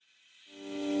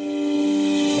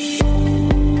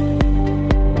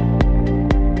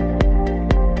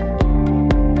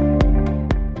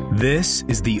This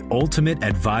is the Ultimate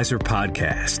Advisor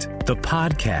Podcast, the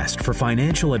podcast for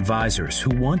financial advisors who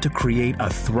want to create a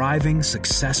thriving,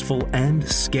 successful, and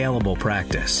scalable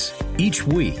practice. Each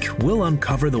week, we'll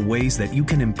uncover the ways that you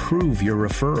can improve your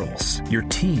referrals, your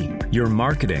team, your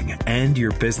marketing, and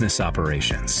your business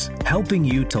operations, helping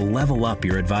you to level up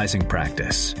your advising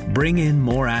practice, bring in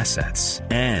more assets,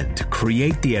 and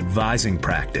create the advising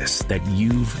practice that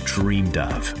you've dreamed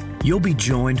of. You'll be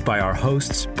joined by our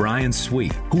hosts, Brian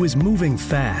Sweet, who is moving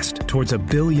fast towards $1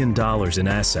 billion in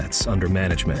assets under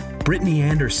management, Brittany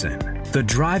Anderson, the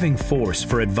driving force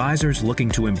for advisors looking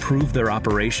to improve their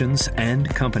operations and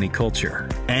company culture,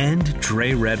 and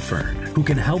Dre Redfern, who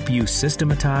can help you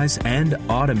systematize and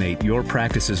automate your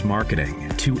practice's marketing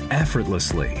to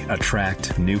effortlessly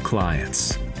attract new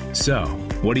clients. So,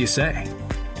 what do you say?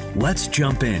 Let's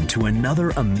jump into another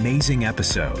amazing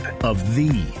episode of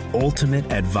the Ultimate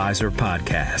Advisor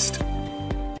Podcast.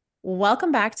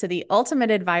 Welcome back to the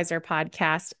Ultimate Advisor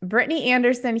Podcast. Brittany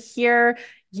Anderson here.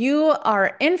 You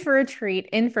are in for a treat,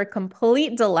 in for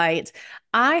complete delight.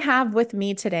 I have with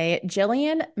me today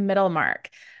Jillian Mittelmark.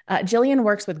 Jillian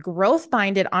works with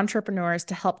growth-minded entrepreneurs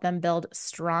to help them build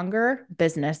stronger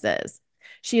businesses.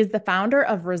 She is the founder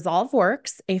of Resolve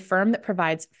Works, a firm that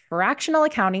provides fractional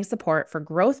accounting support for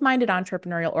growth-minded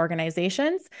entrepreneurial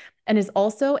organizations, and is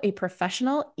also a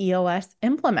professional EOS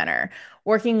implementer,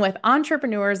 working with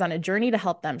entrepreneurs on a journey to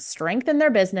help them strengthen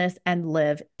their business and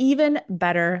live even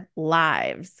better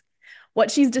lives.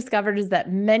 What she's discovered is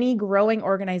that many growing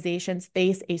organizations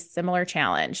face a similar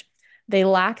challenge. They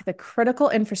lack the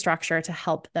critical infrastructure to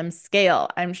help them scale.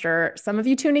 I'm sure some of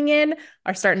you tuning in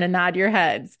are starting to nod your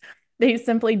heads. They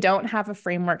simply don't have a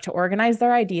framework to organize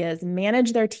their ideas,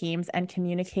 manage their teams, and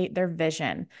communicate their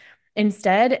vision.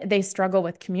 Instead, they struggle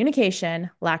with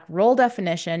communication, lack role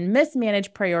definition,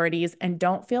 mismanage priorities, and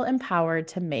don't feel empowered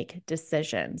to make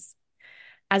decisions.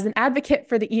 As an advocate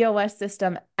for the EOS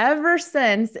system ever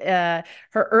since her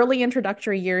early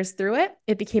introductory years through it,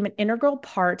 it became an integral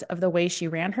part of the way she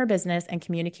ran her business and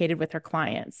communicated with her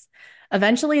clients.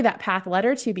 Eventually, that path led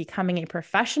her to becoming a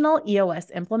professional EOS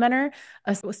implementer,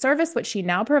 a service which she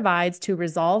now provides to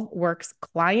Resolve Works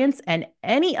clients and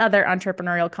any other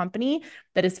entrepreneurial company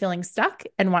that is feeling stuck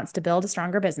and wants to build a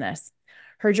stronger business.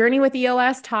 Her journey with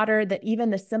EOS taught her that even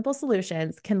the simple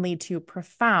solutions can lead to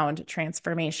profound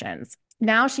transformations.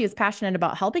 Now she is passionate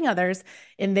about helping others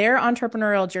in their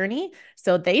entrepreneurial journey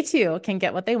so they too can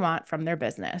get what they want from their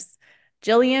business.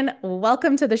 Jillian,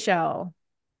 welcome to the show.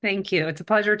 Thank you. It's a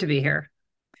pleasure to be here.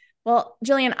 Well,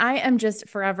 Jillian, I am just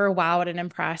forever wowed and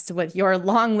impressed with your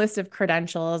long list of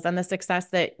credentials and the success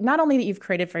that not only that you've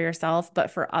created for yourself, but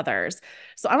for others.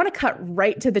 So I want to cut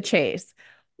right to the chase.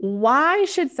 Why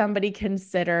should somebody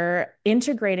consider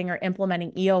integrating or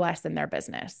implementing EOS in their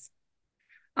business?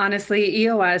 Honestly,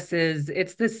 EOS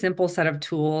it's this simple set of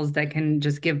tools that can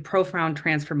just give profound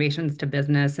transformations to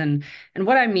business. And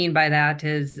what I mean by that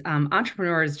is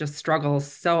entrepreneurs just struggle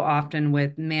so often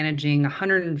with managing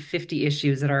 150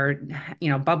 issues that are,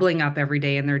 bubbling up every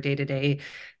day in their day-to-day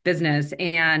business.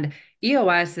 And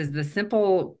EOS is the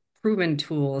simple, proven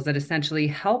tools that essentially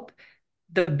help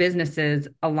the businesses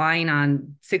align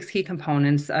on 6 key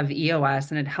components of EOS,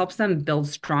 and it helps them build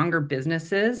stronger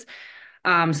businesses.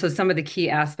 So some of the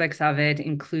key aspects of it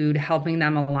include helping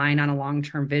them align on a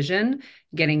long-term vision,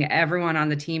 getting everyone on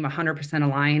the team 100%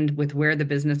 aligned with where the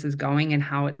business is going and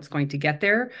how it's going to get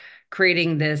there,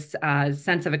 creating this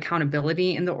sense of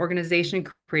accountability in the organization,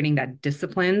 creating that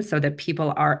discipline so that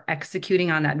people are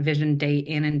executing on that vision day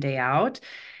in and day out.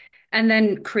 And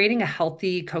then creating a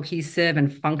healthy, cohesive,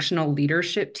 and functional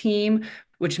leadership team,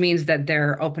 which means that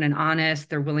they're open and honest,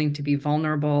 they're willing to be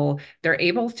vulnerable, they're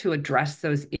able to address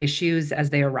those issues as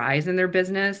they arise in their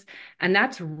business. And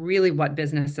that's really what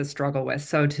businesses struggle with.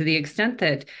 So to the extent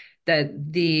that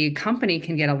the company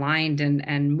can get aligned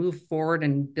and move forward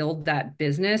and build that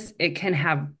business, it can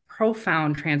have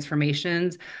profound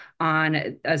transformations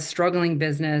on a struggling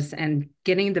business and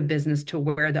getting the business to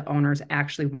where the owners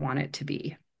actually want it to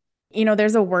be.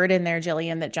 There's a word in there,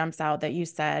 Jillian, that jumps out that you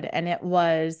said, and it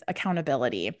was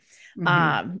accountability.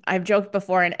 Mm-hmm. I've joked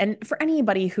before, and for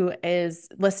anybody who is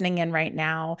listening in right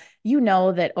now, you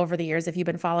know that over the years, if you've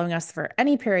been following us for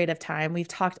any period of time, we've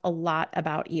talked a lot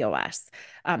about EOS.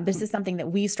 This is something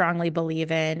that we strongly believe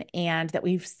in, and that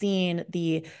we've seen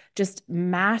the just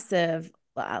massive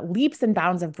leaps and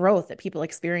bounds of growth that people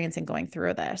experience in going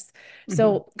through this.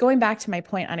 So going back to my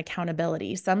point on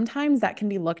accountability, sometimes that can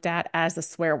be looked at as a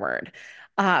swear word.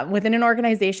 Within an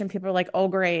organization, people are like, oh,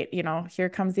 great, here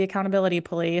comes the accountability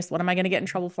police. What am I going to get in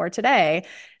trouble for today?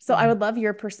 So I would love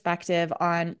your perspective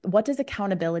on what does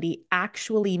accountability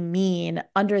actually mean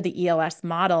under the EOS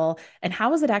model, and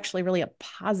how is it actually really a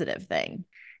positive thing?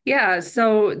 Yeah,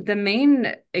 so the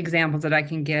main examples that I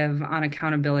can give on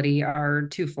accountability are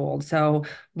twofold. So,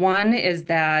 one is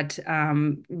that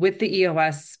with the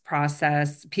EOS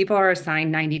process, people are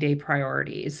assigned 90-day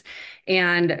priorities.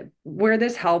 And where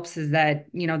this helps is that,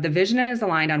 the vision is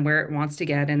aligned on where it wants to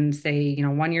get and say,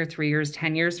 1 year, 3 years,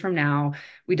 10 years from now,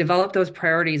 we develop those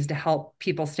priorities to help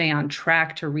people stay on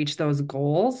track to reach those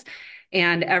goals.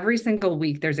 And every single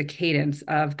week, there's a cadence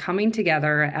of coming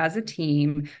together as a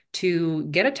team to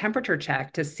get a temperature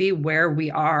check to see where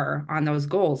we are on those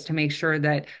goals to make sure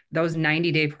that those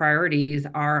 90-day priorities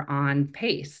are on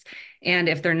pace. And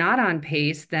if they're not on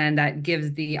pace, then that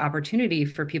gives the opportunity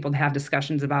for people to have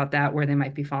discussions about that, where they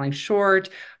might be falling short,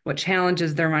 what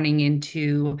challenges they're running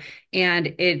into.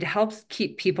 And it helps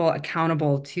keep people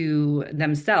accountable to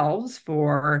themselves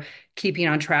for keeping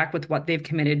on track with what they've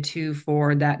committed to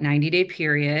for that 90-day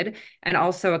period, and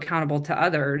also accountable to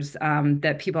others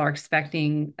that people are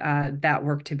expecting that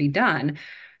work to be done.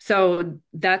 So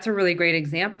that's a really great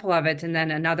example of it. And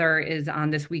then another is on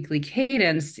this weekly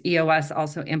cadence, EOS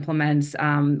also implements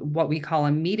what we call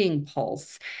a meeting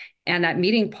pulse. And that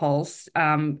meeting pulse,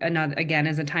 another, again,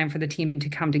 is a time for the team to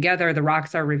come together. The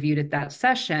rocks are reviewed at that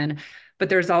session, but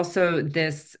there's also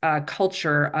this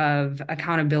culture of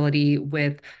accountability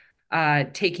with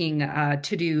taking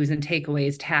to-dos and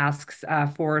takeaways, tasks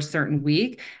for a certain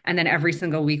week. And then every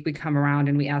single week we come around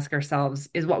and we ask ourselves,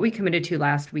 is what we committed to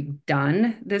last week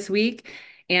done this week?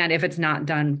 And if it's not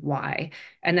done, why?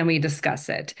 And then we discuss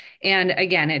it. And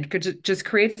again, just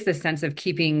creates this sense of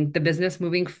keeping the business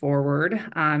moving forward,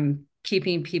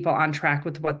 keeping people on track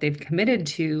with what they've committed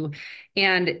to.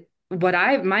 And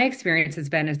my experience has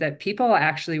been is that people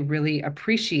actually really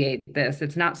appreciate this.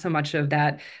 It's not so much of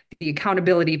that the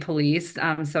accountability police,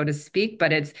 so to speak,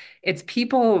 but it's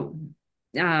people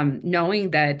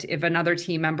knowing that if another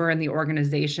team member in the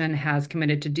organization has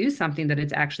committed to do something, that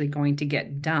it's actually going to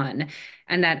get done,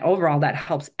 and that overall that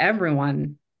helps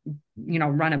everyone,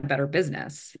 run a better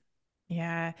business.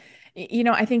 Yeah.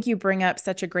 I think you bring up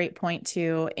such a great point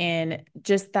too, in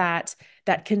just that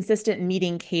consistent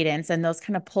meeting cadence and those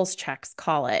kind of pulse checks,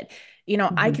 call it.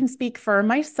 I Mhm. can speak for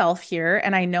myself here,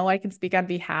 and I know I can speak on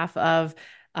behalf of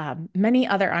many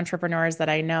other entrepreneurs that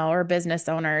I know or business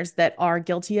owners that are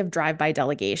guilty of drive-by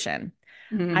delegation.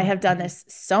 I have done Mhm. this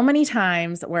so many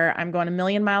times where I'm going a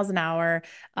million miles an hour,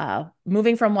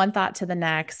 moving from one thought to the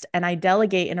next, and I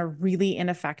delegate in a really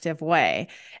ineffective way.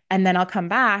 And then I'll come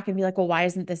back and be like, well, why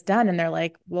isn't this done? And they're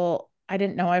like, well, I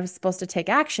didn't know I was supposed to take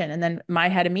action. And then my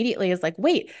head immediately is like,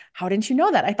 wait, how didn't you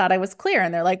know that? I thought I was clear.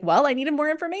 And they're like, well, I needed more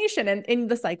information. And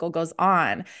the cycle goes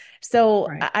on. So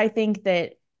Right. I think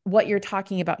that what you're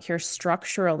talking about here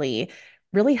structurally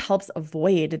really helps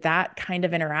avoid that kind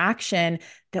of interaction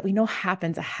that we know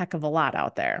happens a heck of a lot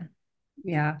out there.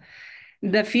 Yeah.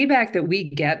 The feedback that we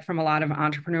get from a lot of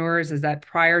entrepreneurs is that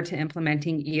prior to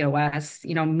implementing EOS,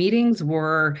 meetings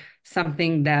were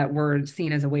something that were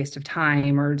seen as a waste of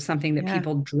time or something that Yeah.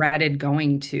 people dreaded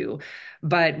going to.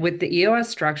 But with the EOS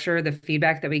structure, the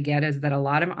feedback that we get is that a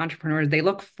lot of entrepreneurs, they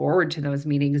look forward to those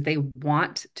meetings. They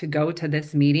want to go to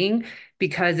this meeting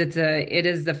because it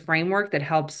is the framework that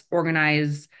helps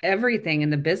organize everything in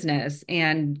the business,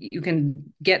 and you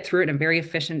can get through it in a very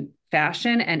efficient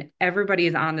fashion, and everybody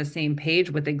is on the same page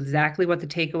with exactly what the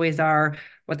takeaways are,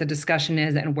 what the discussion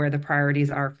is, and where the priorities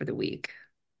are for the week.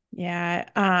 Yeah.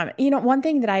 One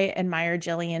thing that I admire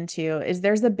Jillian too is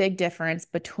there's a big difference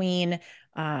between,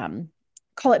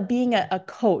 call it being a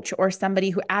coach or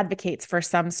somebody who advocates for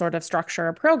some sort of structure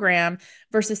or program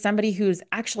versus somebody who's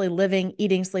actually living,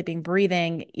 eating, sleeping,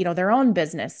 breathing, their own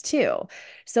business too.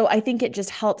 So I think it just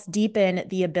helps deepen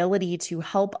the ability to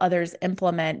help others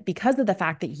implement because of the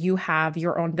fact that you have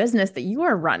your own business that you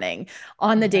are running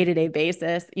on the day-to-day Exactly.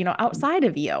 basis, outside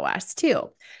of EOS too.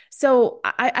 So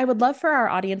I would love for our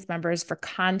audience members for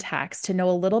context to know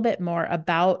a little bit more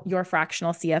about your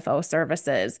fractional CFO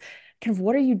services. Kind of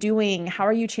what are you doing? How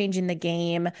are you changing the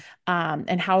game?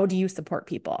 And how do you support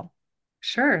people?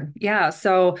 Sure. Yeah.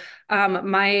 So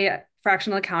my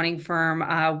fractional accounting firm,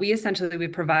 we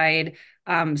provide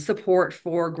support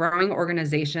for growing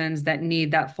organizations that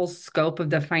need that full scope of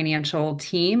the financial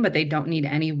team, but they don't need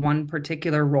any one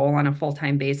particular role on a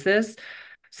full-time basis.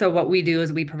 So what we do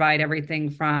is we provide everything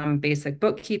from basic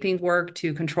bookkeeping work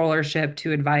to controllership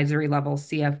to advisory level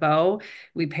CFO.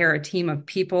 We pair a team of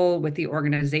people with the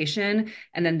organization,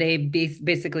 and then they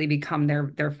basically become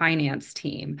their finance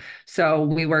team. So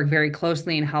we work very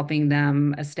closely in helping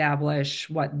them establish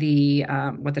what the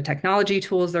technology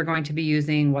tools they're going to be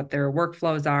using, what their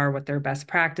workflows are, what their best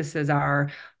practices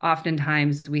are.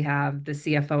 Oftentimes, we have the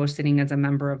CFO sitting as a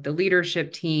member of the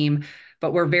leadership team,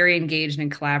 but we're very engaged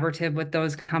and collaborative with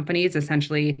those companies,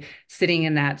 essentially sitting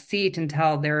in that seat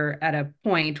until they're at a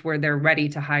point where they're ready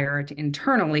to hire it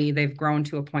internally. They've grown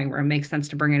to a point where it makes sense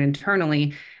to bring it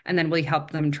internally, and then we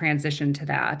help them transition to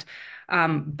that.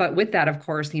 But with that, of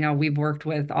course, we've worked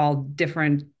with all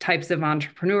different types of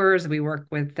entrepreneurs. We work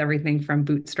with everything from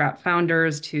bootstrap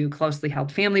founders to closely held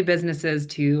family businesses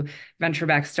to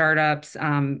venture-backed startups,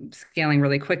 scaling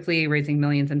really quickly, raising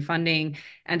millions in funding.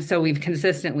 And so we've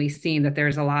consistently seen that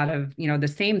there's a lot of,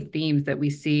 the same themes that we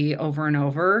see over and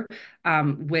over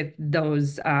with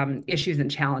those issues and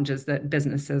challenges that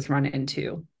businesses run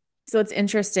into. So it's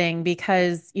interesting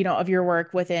because, of your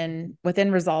work within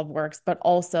ResolveWorks, but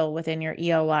also within your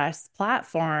EOS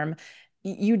platform,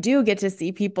 you do get to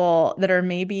see people that are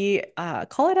maybe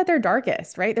call it at their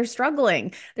darkest, right? They're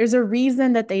struggling. There's a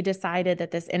reason that they decided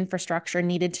that this infrastructure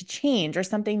needed to change or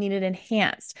something needed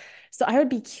enhanced. So I would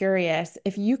be curious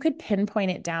if you could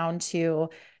pinpoint it down to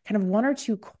kind of one or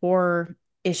two core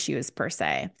issues per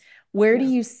se. Where do Yeah.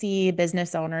 you see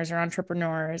business owners or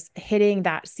entrepreneurs hitting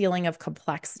that ceiling of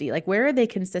complexity? Like, where are they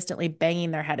consistently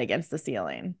banging their head against the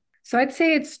ceiling? So I'd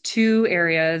say it's two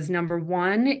areas. Number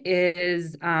one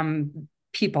is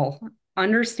people,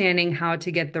 understanding how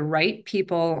to get the right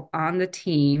people on the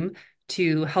team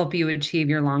to help you achieve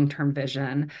your long-term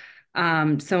vision.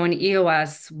 So in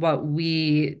EOS, what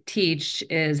we teach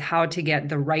is how to get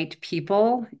the right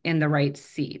people in the right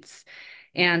seats.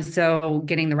 And so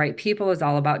getting the right people is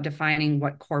all about defining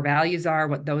what core values are,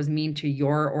 what those mean to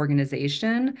your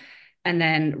organization. And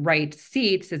then right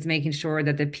seats is making sure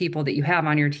that the people that you have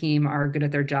on your team are good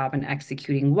at their job and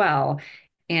executing well.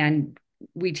 And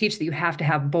we teach that you have to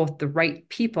have both the right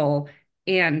people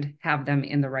and have them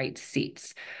in the right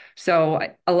seats. So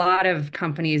a lot of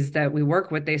companies that we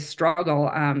work with, they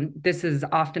struggle. This is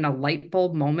often a light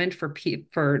bulb moment for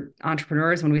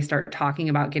entrepreneurs when we start talking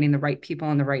about getting the right people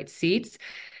in the right seats,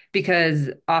 because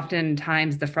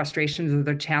oftentimes the frustrations or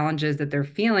the challenges that they're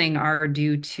feeling are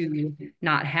due to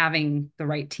not having the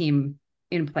right team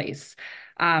in place.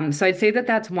 So I'd say that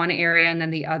that's one area. And then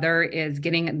the other is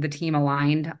getting the team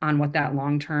aligned on what that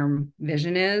long-term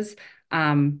vision is.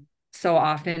 So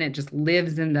often it just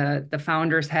lives in the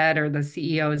founder's head or the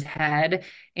CEO's head,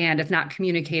 and it's not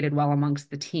communicated well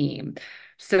amongst the team.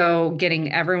 So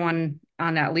getting everyone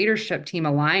on that leadership team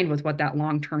aligned with what that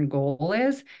long-term goal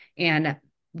is and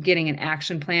getting an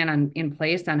action plan in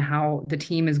place on how the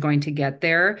team is going to get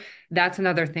there. That's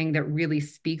another thing that really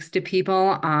speaks to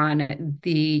people on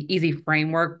the easy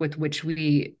framework with which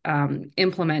we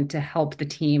implement to help the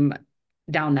team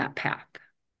down that path.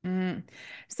 Mm.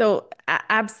 So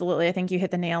absolutely, I think you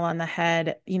hit the nail on the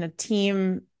head.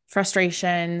 Team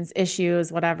frustrations,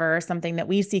 issues, whatever, something that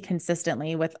we see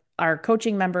consistently with our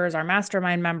coaching members, our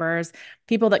mastermind members,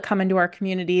 people that come into our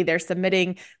community, they're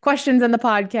submitting questions in the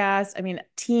podcast. I mean,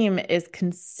 team is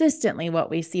consistently what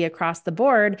we see across the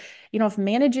board. If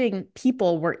managing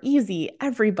people were easy,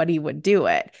 everybody would do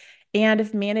it. And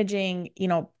if managing,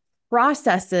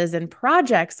 processes and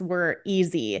projects were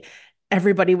easy,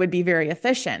 everybody would be very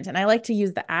efficient. And I like to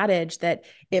use the adage that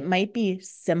it might be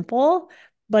simple,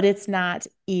 but it's not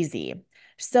easy.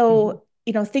 So,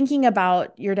 thinking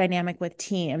about your dynamic with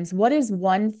teams, what is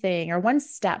one thing or one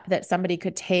step that somebody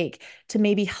could take to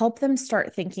maybe help them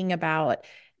start thinking about,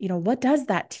 what does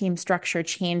that team structure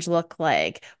change look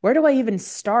like? Where do I even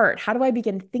start? How do I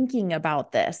begin thinking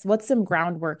about this? What's some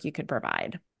groundwork you could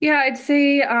provide? Yeah, I'd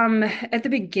say at the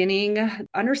beginning,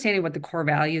 understanding what the core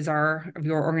values are of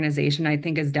your organization, I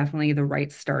think is definitely the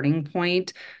right starting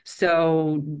point.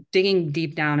 So digging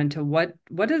deep down into what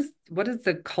is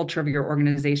the culture of your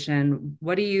organization?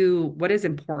 What is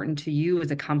important to you as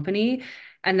a company?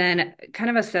 And then kind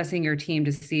of assessing your team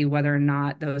to see whether or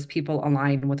not those people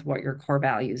align with what your core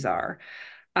values are.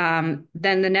 Then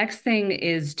the next thing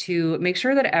is to make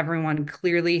sure that everyone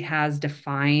clearly has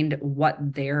defined what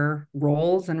their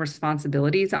roles and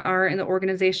responsibilities are in the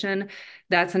organization.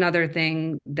 That's another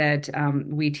thing that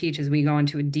we teach as we go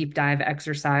into a deep dive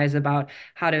exercise about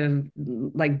how to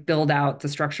like build out the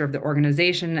structure of the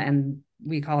organization and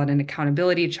we call it an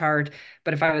accountability chart.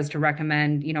 But if I was to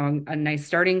recommend, a nice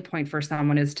starting point for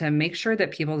someone is to make sure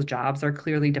that people's jobs are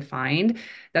clearly defined.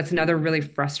 That's another really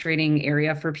frustrating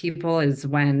area for people is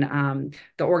when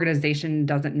the organization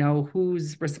doesn't know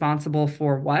who's responsible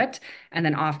for what. And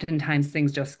then oftentimes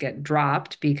things just get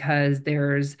dropped because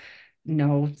there's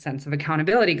no sense of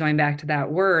accountability, going back to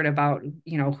that word about,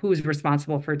 who's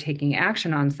responsible for taking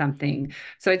action on something.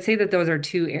 So I'd say that those are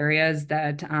two areas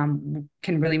that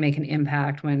can really make an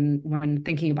impact when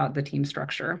thinking about the team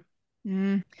structure.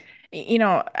 Mm.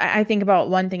 I think about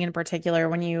one thing in particular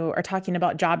when you are talking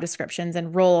about job descriptions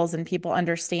and roles and people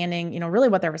understanding, really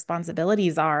what their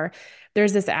responsibilities are.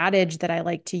 There's this adage that I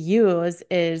like to use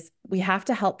is we have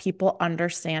to help people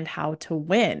understand how to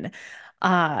win.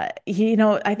 I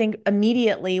think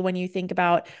immediately when you think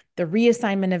about the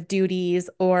reassignment of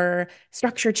duties or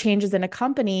structure changes in a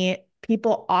company,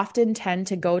 people often tend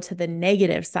to go to the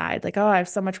negative side, like, oh, I have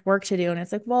so much work to do. And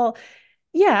it's like, well,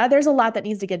 yeah, there's a lot that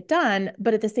needs to get done,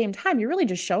 but at the same time, you're really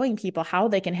just showing people how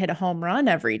they can hit a home run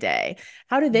every day.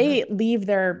 How do Yeah. they leave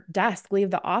their desk,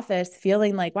 leave the office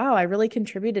feeling like, wow, I really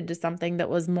contributed to something that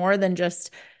was more than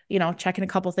just, checking a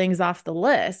couple things off the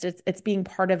list. It's being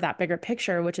part of that bigger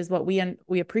picture, which is what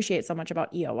we appreciate so much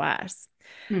about EOS.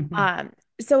 Mhm. Um,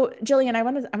 so Jillian, I'm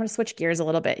going to switch gears a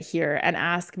little bit here and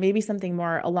ask maybe something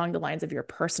more along the lines of your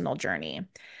personal journey.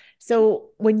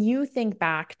 So when you think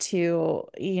back to,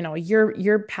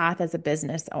 your path as a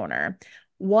business owner,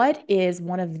 what is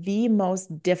one of the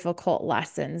most difficult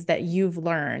lessons that you've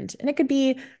learned? And it could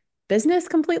be business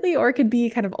completely, or it could be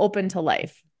kind of open to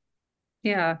life.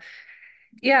 Yeah.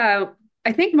 Yeah.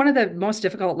 I think one of the most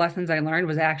difficult lessons I learned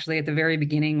was actually at the very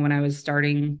beginning when I was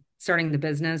starting the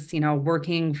business,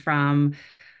 going from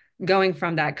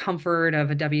that comfort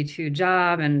of a W-2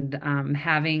 job and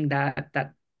having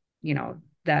that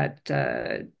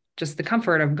just the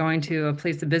comfort of going to a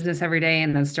place of business every day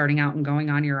and then starting out and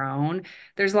going on your own.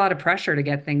 There's a lot of pressure to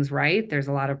get things right. There's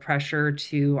a lot of pressure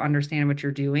to understand what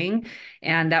you're doing.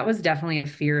 And that was definitely a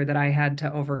fear that I had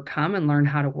to overcome and learn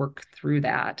how to work through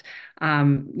that.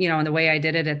 And the way I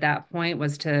did it at that point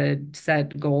was to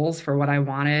set goals for what I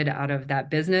wanted out of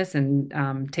that business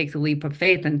and take the leap of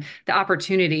faith. And the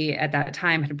opportunity at that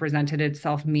time had presented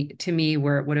itself to me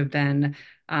where it would have been,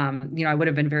 I would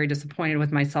have been very disappointed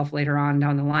with myself later on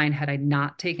down the line had I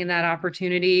not taken that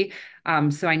opportunity.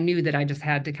 So I knew that I just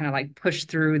had to kind of like push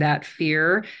through that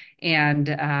fear and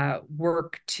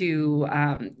work to,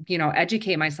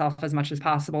 educate myself as much as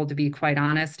possible, to be quite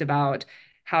honest about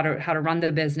how to run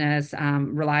the business.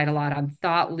 Relied a lot on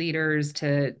thought leaders,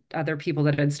 to other people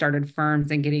that had started firms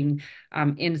and getting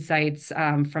insights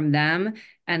from them,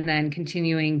 and then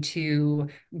continuing to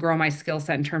grow my skill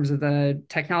set in terms of the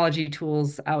technology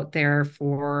tools out there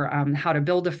for how to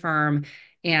build a firm.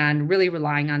 And really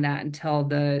relying on that until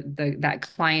that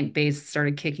client base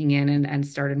started kicking in and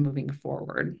started moving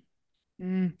forward.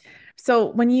 Mm.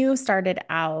 So when you started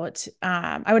out,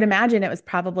 I would imagine it was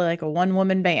probably like a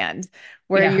one-woman band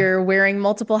where Yeah. you're wearing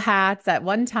multiple hats at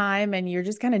one time and you're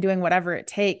just kind of doing whatever it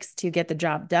takes to get the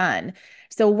job done.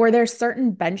 So were there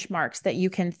certain benchmarks that you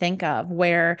can think of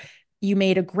where you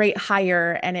made a great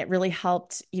hire and it really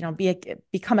helped,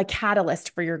 become a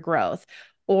catalyst for your growth?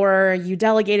 Or you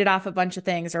delegated off a bunch of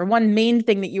things, or one main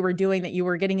thing that you were doing that you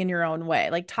were getting in your own way?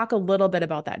 Like, talk a little bit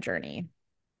about that journey.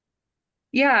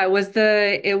 Yeah, it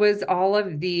was all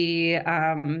of the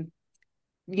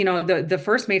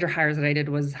first major hires that I did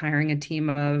was hiring a team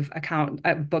of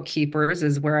bookkeepers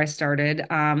is where I started.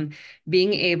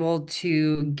 Being able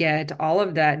to get all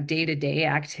of that day-to-day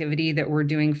activity that we're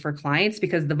doing for clients,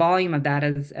 because the volume of that,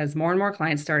 as more and more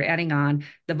clients start adding on,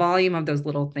 the volume of those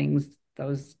little things,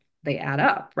 those they add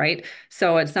up, right?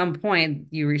 So at some point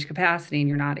you reach capacity and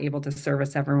you're not able to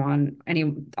service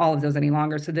all of those any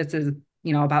longer. So this is,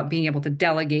 about being able to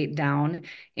delegate down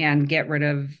and get rid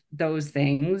of those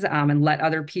things, and let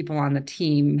other people on the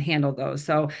team handle those.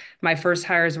 So my first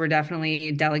hires were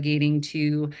definitely delegating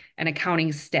to an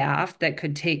accounting staff that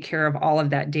could take care of all of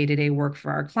that day-to-day work for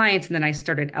our clients. And then I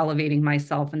started elevating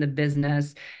myself in the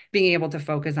business, being able to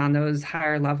focus on those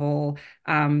higher level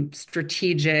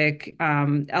strategic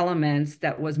elements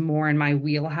that was more in my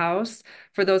wheelhouse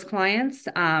for those clients.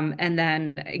 And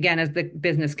then again, as the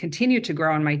business continued to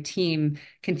grow and my team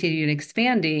continued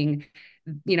expanding,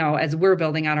 as we're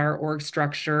building out our org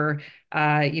structure,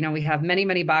 we have many,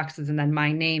 many boxes and then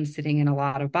my name sitting in a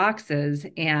lot of boxes.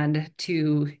 And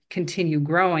to continue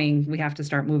growing, we have to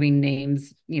start moving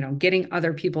names, getting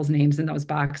other people's names in those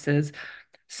boxes.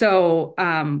 So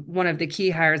one of the key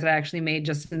hires that I actually made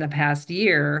just in the past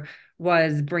year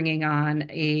was bringing on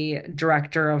a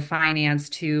director of finance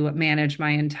to manage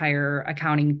my entire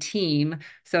accounting team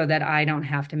so that I don't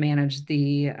have to manage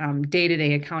the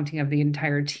day-to-day accounting of the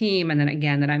entire team. And then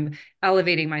again, that I'm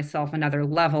elevating myself another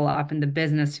level up in the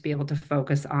business to be able to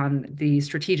focus on the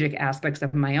strategic aspects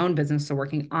of my own business. So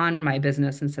working on my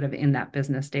business instead of in that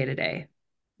business day to day.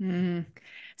 Mm.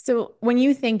 So when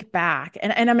you think back,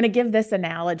 and I'm going to give this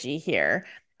analogy here.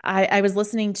 I was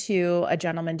listening to a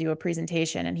gentleman do a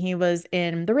presentation, and he was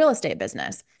in the real estate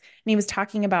business. And he was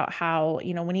talking about how,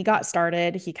 when he got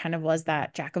started, he kind of was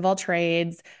that jack of all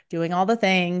trades, doing all the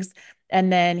things.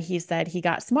 And then he said he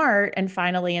got smart. And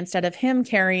finally, instead of him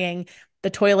carrying the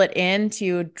toilet in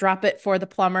to drop it for the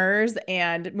plumbers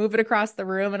and move it across the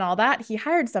room and all that, he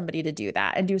hired somebody to do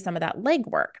that and do some of that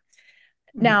legwork.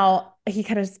 Now, he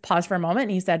kind of paused for a moment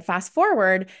and he said, fast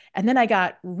forward. And then I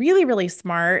got really, really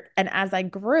smart. And as I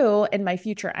grew in my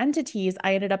future entities,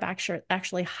 I ended up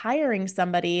actually hiring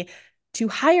somebody to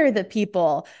hire the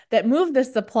people that move the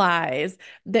supplies,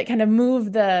 that kind of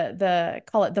move the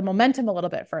call it the momentum a little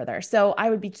bit further. So I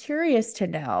would be curious to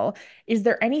know, is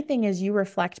there anything as you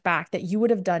reflect back that you would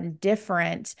have done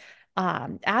different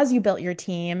as you built your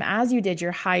team, as you did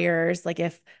your hires? Like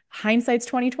if hindsight's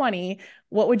 2020,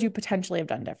 what would you potentially have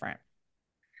done different?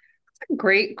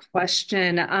 Great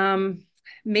question.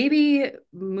 Maybe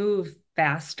move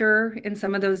faster in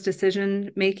some of those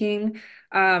decision making.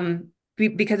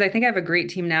 Because I think I have a great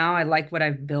team now. I like what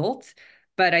I've built,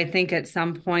 but I think at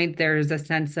some point there's a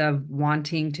sense of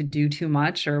wanting to do too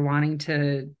much or wanting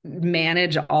to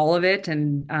manage all of it.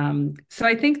 And so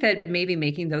I think that maybe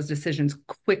making those decisions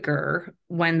quicker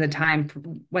when the time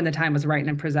was right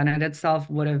and presented itself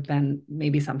would have been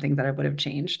maybe something that I would have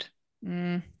changed.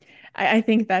 Mm. I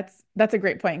think that's a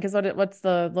great point because what's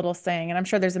the little saying? And I'm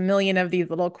sure there's a million of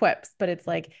these little quips, but it's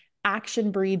like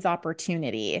action breeds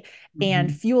opportunity and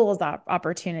Mhm. fuels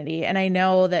opportunity. And I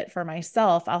know that for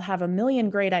myself, I'll have a million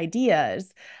great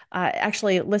ideas.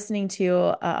 Actually, listening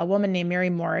to a woman named Mary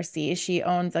Morrissey, she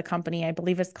owns a company, I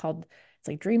believe it's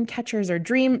like Dream Catchers or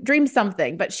Dream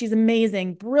something, but she's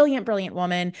amazing, brilliant, brilliant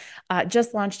woman.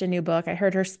 Just launched a new book. I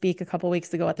heard her speak a couple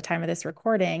weeks ago at the time of this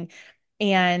recording.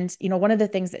 And, one of the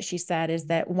things that she said is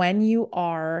that when you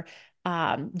are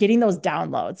getting those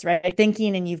downloads, right?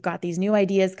 Thinking and you've got these new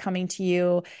ideas coming to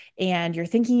you and you're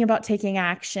thinking about taking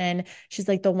action. She's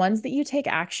like, the ones that you take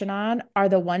action on are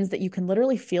the ones that you can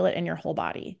literally feel it in your whole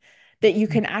body, that you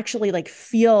can actually like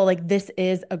feel like this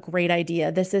is a great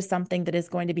idea. This is something that is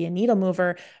going to be a needle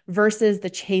mover versus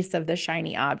the chase of the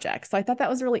shiny object. So I thought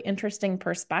that was a really interesting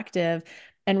perspective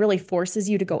and really forces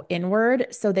you to go inward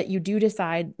so that you do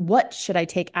decide what should I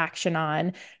take action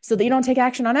on so that you don't take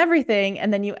action on everything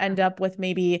and then you end up with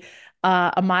maybe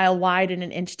a mile wide and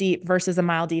an inch deep versus a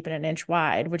mile deep and an inch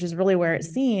wide, which is really where it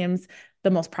seems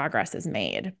the most progress is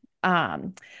made.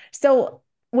 So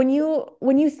when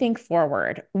you think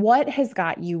forward, what has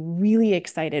got you really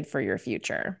excited for your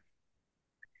future?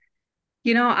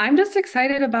 I'm just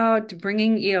excited about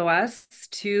bringing EOS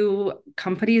to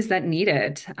companies that need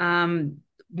it.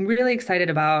 Really excited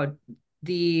about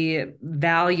the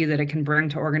value that it can bring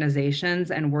to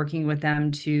organizations and working with them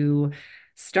to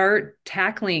start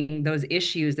tackling those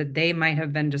issues that they might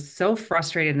have been just so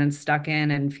frustrated and stuck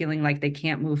in and feeling like they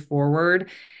can't move forward.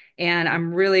 And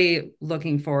I'm really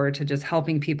looking forward to just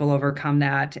helping people overcome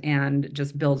that and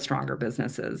just build stronger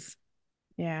businesses.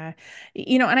 Yeah.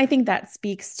 And I think that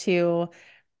speaks to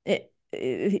it,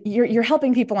 you're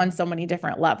helping people on so many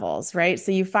different levels, right?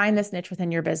 So you find this niche within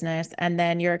your business and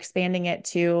then you're expanding it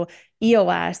to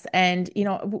EOS. And,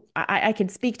 I can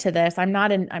speak to this. I'm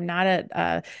not an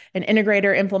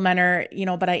integrator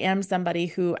implementer, but I am somebody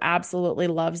who absolutely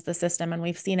loves the system. And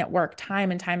we've seen it work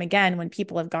time and time again when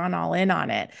people have gone all in on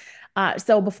it.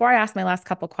 So before I ask my last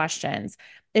couple questions,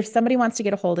 if somebody wants to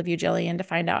get a hold of you, Jillian, to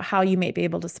find out how you may be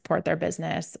able to support their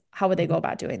business, how would they go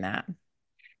about doing that?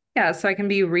 Yeah, so I can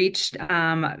be reached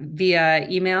via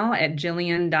email at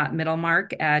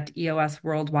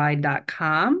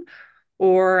jillian.middlemark@eosworldwide.com.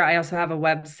 Or I also have a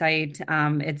website.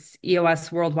 It's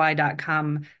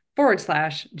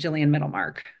eosworldwide.com/Jillian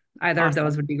Middlemark. Either of those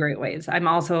Awesome. would be great ways. I'm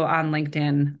also on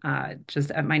LinkedIn,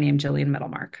 just at my name, Jillian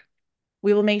Middlemark.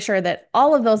 We will make sure that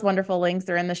all of those wonderful links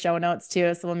are in the show notes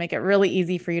too. So we'll make it really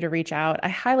easy for you to reach out. I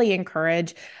highly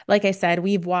encourage, like I said,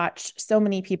 we've watched so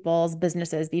many people's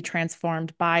businesses be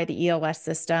transformed by the EOS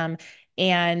system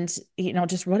and,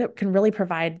 just what it can really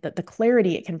provide, the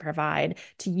clarity it can provide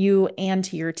to you and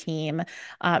to your team.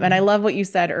 And I love what you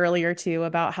said earlier too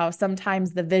about how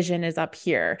sometimes the vision is up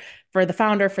here for the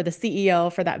founder, for the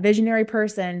CEO, for that visionary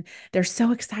person. They're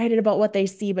so excited about what they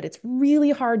see, but it's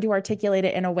really hard to articulate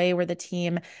it in a way where the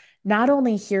team not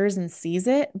only hears and sees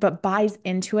it, but buys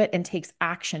into it and takes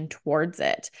action towards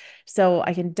it. So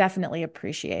I can definitely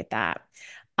appreciate that.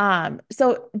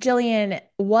 So Jillian,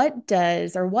 what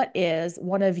is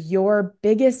one of your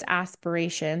biggest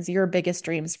aspirations, your biggest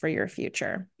dreams for your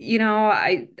future?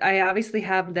 I obviously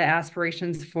have the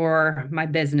aspirations for my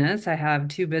business. I have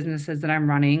two businesses that I'm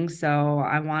running, so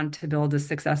I want to build a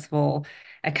successful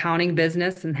accounting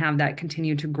business and have that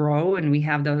continue to grow. And we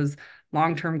have those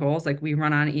long-term goals, like we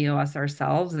run on EOS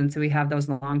ourselves, and so we have those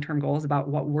long-term goals about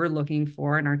what we're looking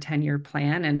for in our 10-year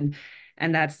plan,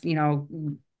 and that's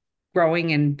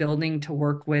growing and building to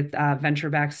work with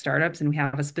venture-backed startups. And we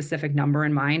have a specific number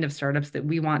in mind of startups that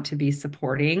we want to be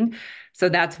supporting. So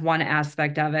that's one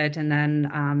aspect of it. And then,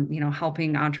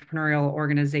 helping entrepreneurial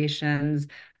organizations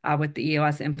with the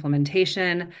EOS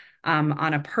implementation.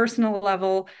 On a personal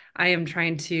level, I am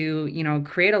trying to,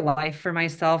 create a life for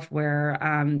myself where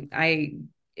I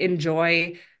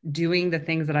enjoy doing the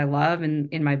things that I love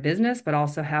in my business, but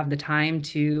also have the time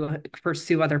to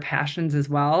pursue other passions as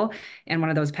well. And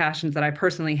one of those passions that I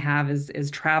personally have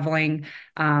is traveling.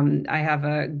 I have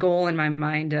a goal in my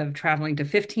mind of traveling to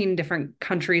 15 different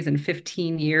countries in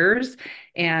 15 years.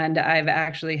 And I've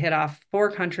actually hit off 4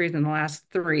 countries in the last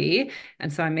 3.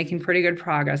 And so I'm making pretty good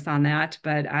progress on that.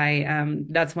 But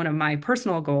that's one of my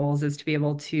personal goals, is to be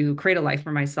able to create a life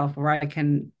for myself where I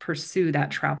can pursue that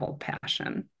travel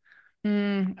passion.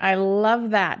 I love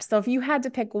that. So if you had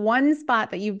to pick one spot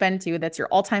that you've been to that's your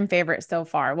all-time favorite so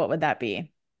far, what would that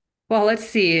be? Well, let's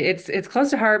see. It's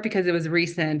close to heart because it was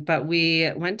recent, but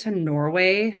we went to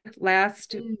Norway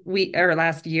last week, or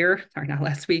last year. Sorry, not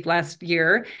last week, last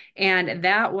year. And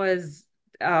that was,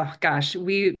 oh gosh,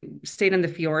 we stayed in the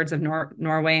fjords of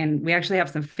Norway, and we actually have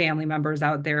some family members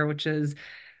out there, which is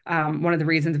one of the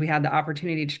reasons we had the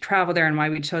opportunity to travel there and why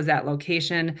we chose that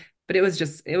location. But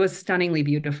it was stunningly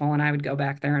beautiful, and I would go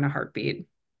back there in a heartbeat.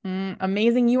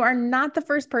 Amazing. You are not the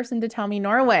first person to tell me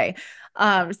Norway.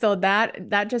 So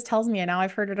that just tells me, and now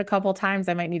I've heard it a couple times,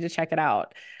 I might need to check it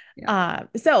out. Yeah.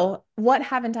 So what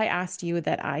haven't I asked you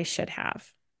that I should have?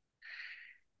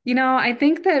 I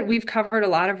think that we've covered a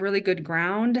lot of really good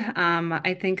ground.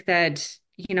 I think that,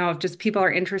 if just people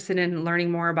are interested in learning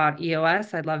more about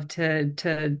EOS, I'd love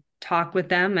to talk with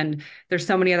them. And there's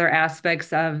so many other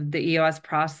aspects of the EOS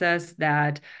process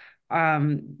that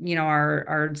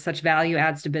are such value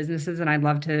adds to businesses. And I'd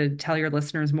love to tell your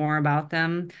listeners more about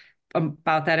that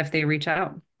if they reach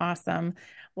out. Awesome.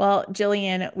 Well,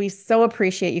 Jillian, we so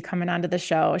appreciate you coming onto the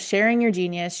show, sharing your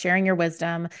genius, sharing your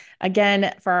wisdom.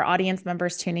 Again, for our audience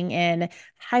members tuning in,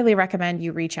 highly recommend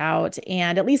you reach out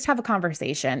and at least have a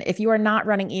conversation. If you are not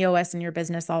running EOS in your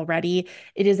business already,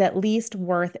 it is at least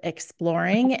worth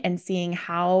exploring and seeing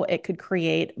how it could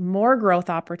create more growth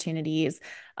opportunities,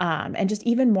 and just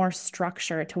even more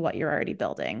structure to what you're already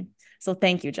building. So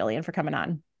thank you, Jillian, for coming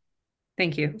on.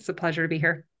 Thank you. It's a pleasure to be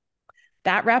here.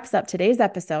 That wraps up today's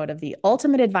episode of the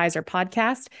Ultimate Advisor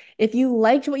podcast. If you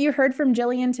liked what you heard from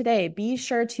Jillian today, be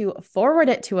sure to forward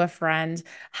it to a friend,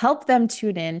 help them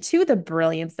tune in to the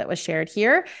brilliance that was shared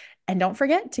here. And don't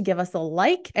forget to give us a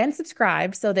like and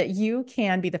subscribe so that you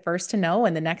can be the first to know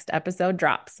when the next episode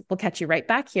drops. We'll catch you right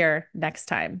back here next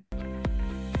time.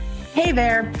 Hey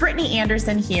there, Brittany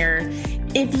Anderson here.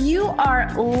 If you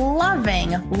are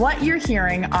loving what you're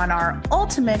hearing on our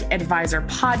Ultimate Advisor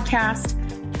podcast,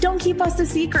 don't keep us a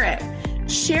secret.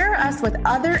 Share us with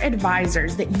other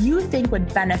advisors that you think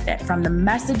would benefit from the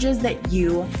messages that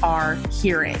you are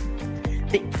hearing.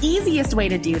 The easiest way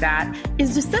to do that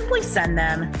is to simply send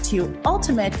them to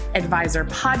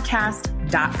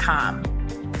ultimateadvisorpodcast.com.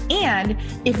 And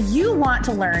if you want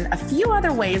to learn a few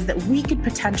other ways that we could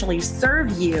potentially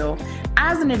serve you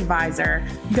as an advisor,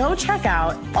 go check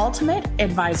out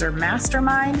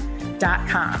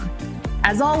ultimateadvisormastermind.com.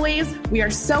 As always, we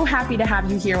are so happy to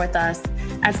have you here with us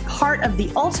as part of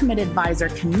the Ultimate Advisor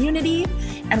community,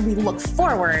 and we look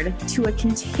forward to a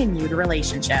continued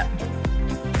relationship.